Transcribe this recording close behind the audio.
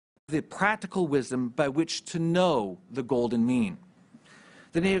the practical wisdom by which to know the golden mean.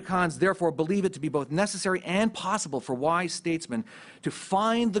 The neocons therefore believe it to be both necessary and possible for wise statesmen to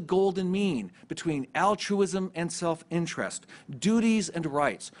find the golden mean between altruism and self-interest, duties and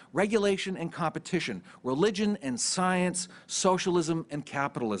rights, regulation and competition, religion and science, socialism and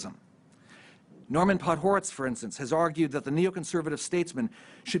capitalism. Norman Podhoretz, for instance, has argued that the neoconservative statesman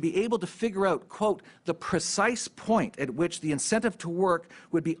should be able to figure out, quote, the precise point at which the incentive to work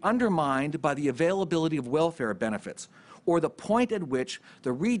would be undermined by the availability of welfare benefits, or the point at which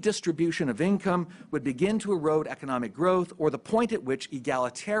the redistribution of income would begin to erode economic growth, or the point at which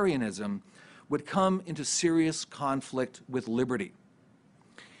egalitarianism would come into serious conflict with liberty.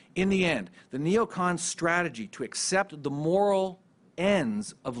 In the end, the neocon strategy to accept the moral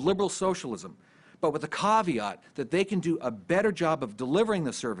ends of liberal socialism, but with the caveat that they can do a better job of delivering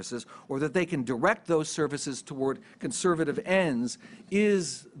the services, or that they can direct those services toward conservative ends,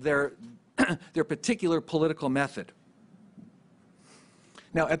 is their particular political method.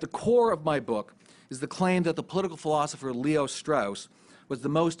 Now, at the core of my book is the claim that the political philosopher Leo Strauss was the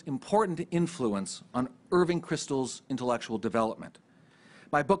most important influence on Irving Kristol's intellectual development.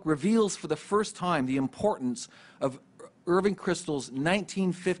 My book reveals for the first time the importance of Irving Kristol's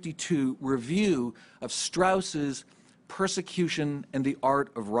 1952 review of Strauss's Persecution and the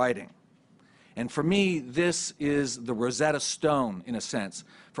Art of Writing. And for me, this is the Rosetta Stone, in a sense,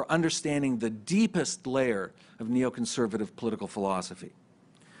 for understanding the deepest layer of neoconservative political philosophy.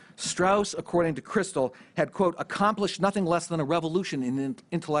 Strauss, according to Kristol, had, quote, accomplished nothing less than a revolution in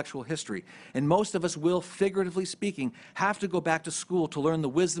intellectual history, and most of us will, figuratively speaking, have to go back to school to learn the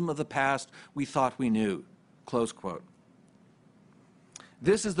wisdom of the past we thought we knew, close quote.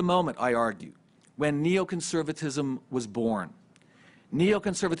 This is the moment, I argue, when neoconservatism was born.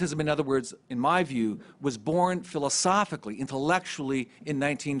 Neoconservatism, in other words, in my view, was born philosophically, intellectually in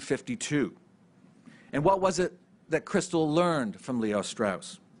 1952. And what was it that Kristol learned from Leo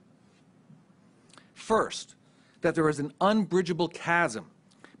Strauss? First, that there is an unbridgeable chasm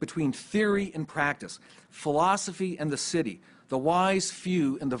between theory and practice, philosophy and the city, the wise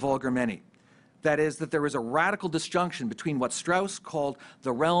few and the vulgar many. That is, that there is a radical disjunction between what Strauss called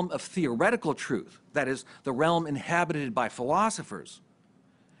the realm of theoretical truth, that is, the realm inhabited by philosophers,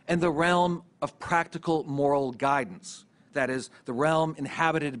 and the realm of practical moral guidance, that is, the realm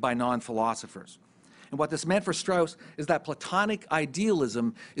inhabited by non-philosophers. And what this meant for Strauss is that Platonic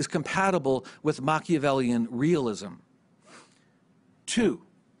idealism is compatible with Machiavellian realism. Two,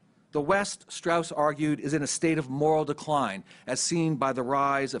 the West, Strauss argued, is in a state of moral decline, as seen by the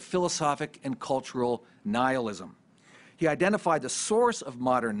rise of philosophic and cultural nihilism. He identified the source of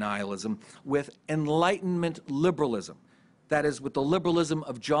modern nihilism with Enlightenment liberalism, that is, with the liberalism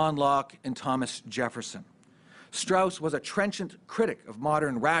of John Locke and Thomas Jefferson. Strauss was a trenchant critic of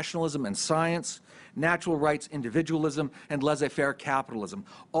modern rationalism and science, natural rights individualism, and laissez-faire capitalism,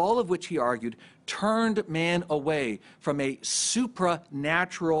 all of which, he argued, turned man away from a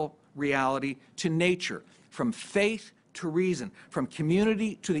supranatural reality to nature, from faith to reason, from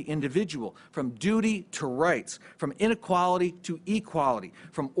community to the individual, from duty to rights, from inequality to equality,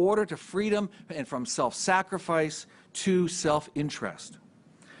 from order to freedom, and from self-sacrifice to self-interest.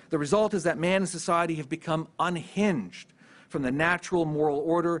 The result is that man and society have become unhinged from the natural moral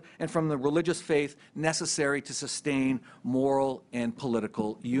order and from the religious faith necessary to sustain moral and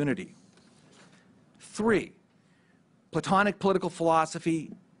political unity. Three, Platonic political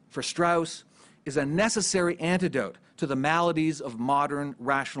philosophy for Strauss is a necessary antidote to the maladies of modern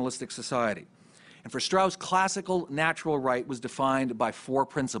rationalistic society. And for Strauss, classical natural right was defined by four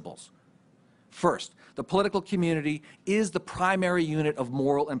principles. First, the political community is the primary unit of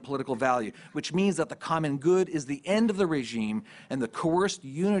moral and political value, which means that the common good is the end of the regime and the coerced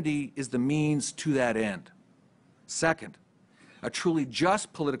unity is the means to that end. Second, a truly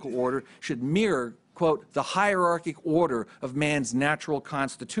just political order should mirror, quote, the hierarchic order of man's natural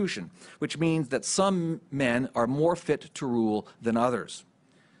constitution, which means that some men are more fit to rule than others.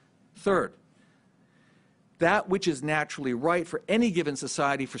 Third, that which is naturally right for any given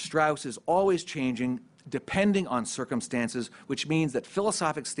society for Strauss is always changing depending on circumstances, which means that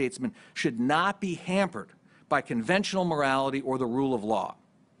philosophic statesmen should not be hampered by conventional morality or the rule of law.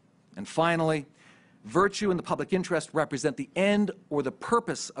 And finally, virtue and the public interest represent the end or the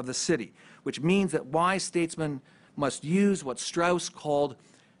purpose of the city, which means that wise statesmen must use what Strauss called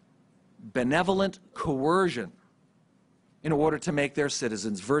benevolent coercion in order to make their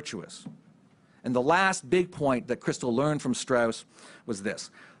citizens virtuous. And the last big point that Kristol learned from Strauss was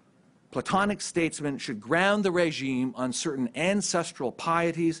this: Platonic statesmen should ground the regime on certain ancestral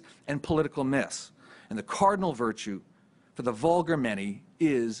pieties and political myths. And the cardinal virtue for the vulgar many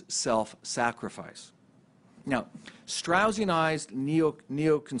is self-sacrifice. Now, Straussianized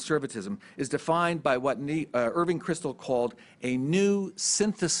neoconservatism is defined by what Irving Kristol called a new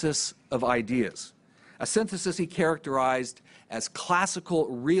synthesis of ideas, a synthesis he characterized as classical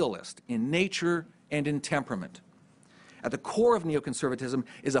realist in nature and in temperament. At the core of neoconservatism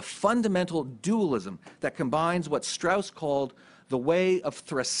is a fundamental dualism that combines what Strauss called the way of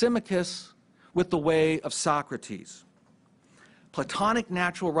Thrasymachus with the way of Socrates. Platonic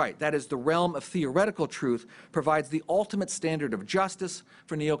natural right, that is, the realm of theoretical truth, provides the ultimate standard of justice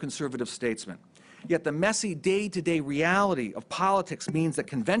for neoconservative statesmen. Yet the messy day-to-day reality of politics means that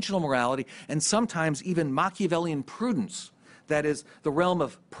conventional morality and sometimes even Machiavellian prudence, that is, the realm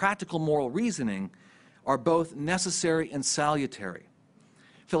of practical moral reasoning, are both necessary and salutary.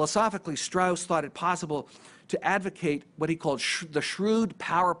 Philosophically, Strauss thought it possible to advocate what he called the shrewd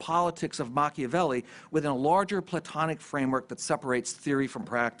power politics of Machiavelli within a larger Platonic framework that separates theory from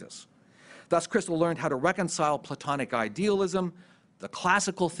practice. Thus, Kristol learned how to reconcile Platonic idealism, the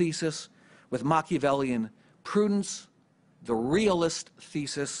classical thesis, with Machiavellian prudence, the realist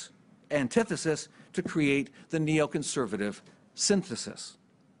thesis, antithesis, to create the neoconservative synthesis.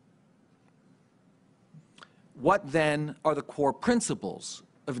 What then are the core principles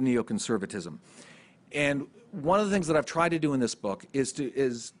of neoconservatism? And one of the things that I've tried to do in this book is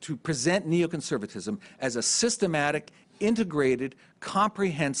to present neoconservatism as a systematic, integrated,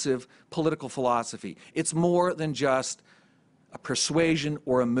 comprehensive political philosophy. It's more than just a persuasion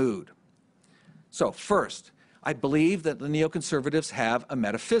or a mood. So first, I believe that the neoconservatives have a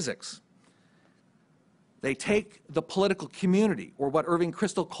metaphysics. They take the political community, or what Irving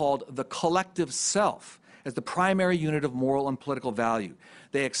Kristol called the collective self, as the primary unit of moral and political value.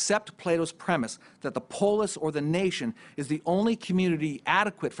 They accept Plato's premise that the polis or the nation is the only community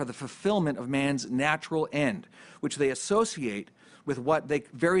adequate for the fulfillment of man's natural end, which they associate with what they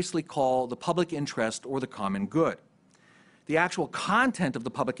variously call the public interest or the common good. The actual content of the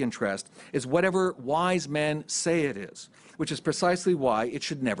public interest is whatever wise men say it is, which is precisely why it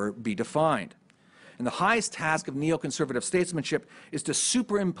should never be defined. And the highest task of neoconservative statesmanship is to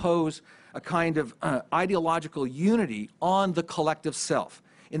superimpose a kind of ideological unity on the collective self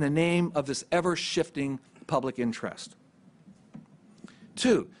in the name of this ever-shifting public interest.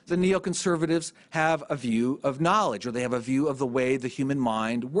 Two, the neoconservatives have a view of knowledge, or they have a view of the way the human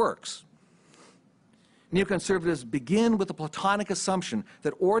mind works. Neoconservatives begin with the Platonic assumption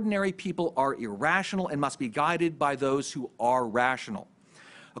that ordinary people are irrational and must be guided by those who are rational.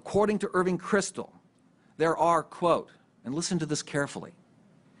 According to Irving Kristol, there are, quote, and listen to this carefully,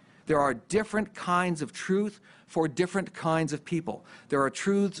 there are different kinds of truth for different kinds of people. There are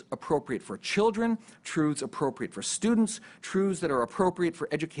truths appropriate for children, truths appropriate for students, truths that are appropriate for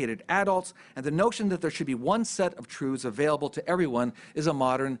educated adults, and the notion that there should be one set of truths available to everyone is a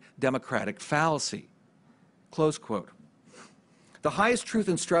modern democratic fallacy. Close quote. The highest truth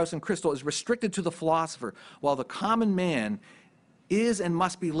in Strauss and Kristol is restricted to the philosopher, while the common man is and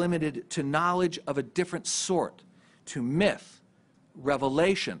must be limited to knowledge of a different sort, to myth,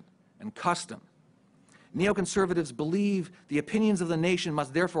 revelation, and custom. Neoconservatives believe the opinions of the nation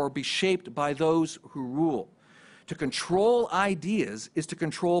must therefore be shaped by those who rule. To control ideas is to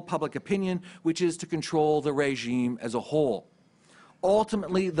control public opinion, which is to control the regime as a whole.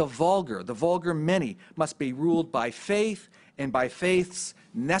 Ultimately, the vulgar many, must be ruled by faith and by faith's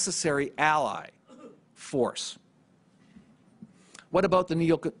necessary ally, force. What about the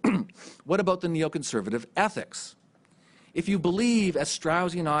neoconservative ethics? If you believe, as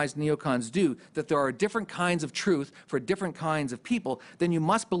Straussianized neocons do, that there are different kinds of truth for different kinds of people, then you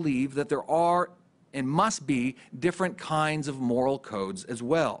must believe that there are and must be different kinds of moral codes as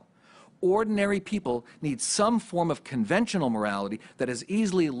well. Ordinary people need some form of conventional morality that is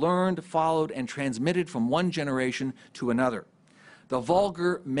easily learned, followed, and transmitted from one generation to another. The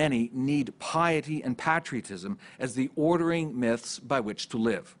vulgar many need piety and patriotism as the ordering myths by which to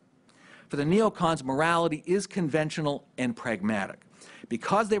live. For the neocons, morality is conventional and pragmatic.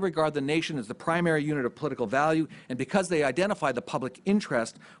 Because they regard the nation as the primary unit of political value, and because they identify the public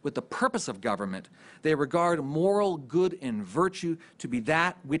interest with the purpose of government, they regard moral good and virtue to be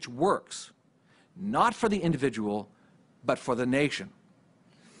that which works, not for the individual, but for the nation.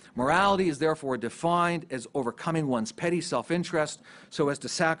 Morality is therefore defined as overcoming one's petty self-interest so as to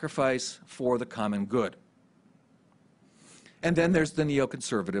sacrifice for the common good. And then there's the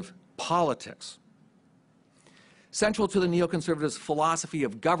neoconservative politics. Central to the neoconservatives' philosophy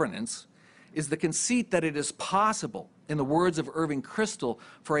of governance is the conceit that it is possible, in the words of Irving Kristol,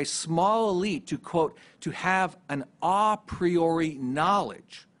 for a small elite to, quote, to have an a priori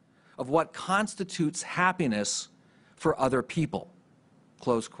knowledge of what constitutes happiness for other people,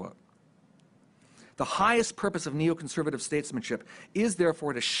 close quote. The highest purpose of neoconservative statesmanship is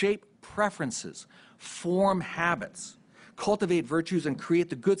therefore to shape preferences, form habits, cultivate virtues, and create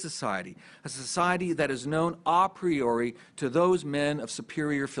the good society, a society that is known a priori to those men of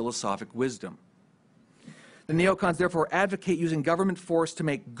superior philosophic wisdom. The neocons therefore advocate using government force to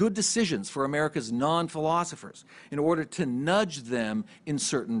make good decisions for America's non-philosophers in order to nudge them in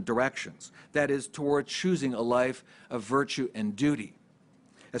certain directions, that is, toward choosing a life of virtue and duty.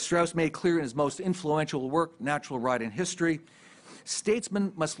 As Strauss made clear in his most influential work, Natural Right and History,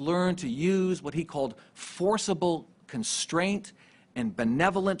 statesmen must learn to use what he called forcible constraint and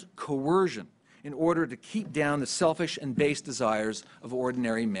benevolent coercion in order to keep down the selfish and base desires of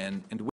ordinary men and women.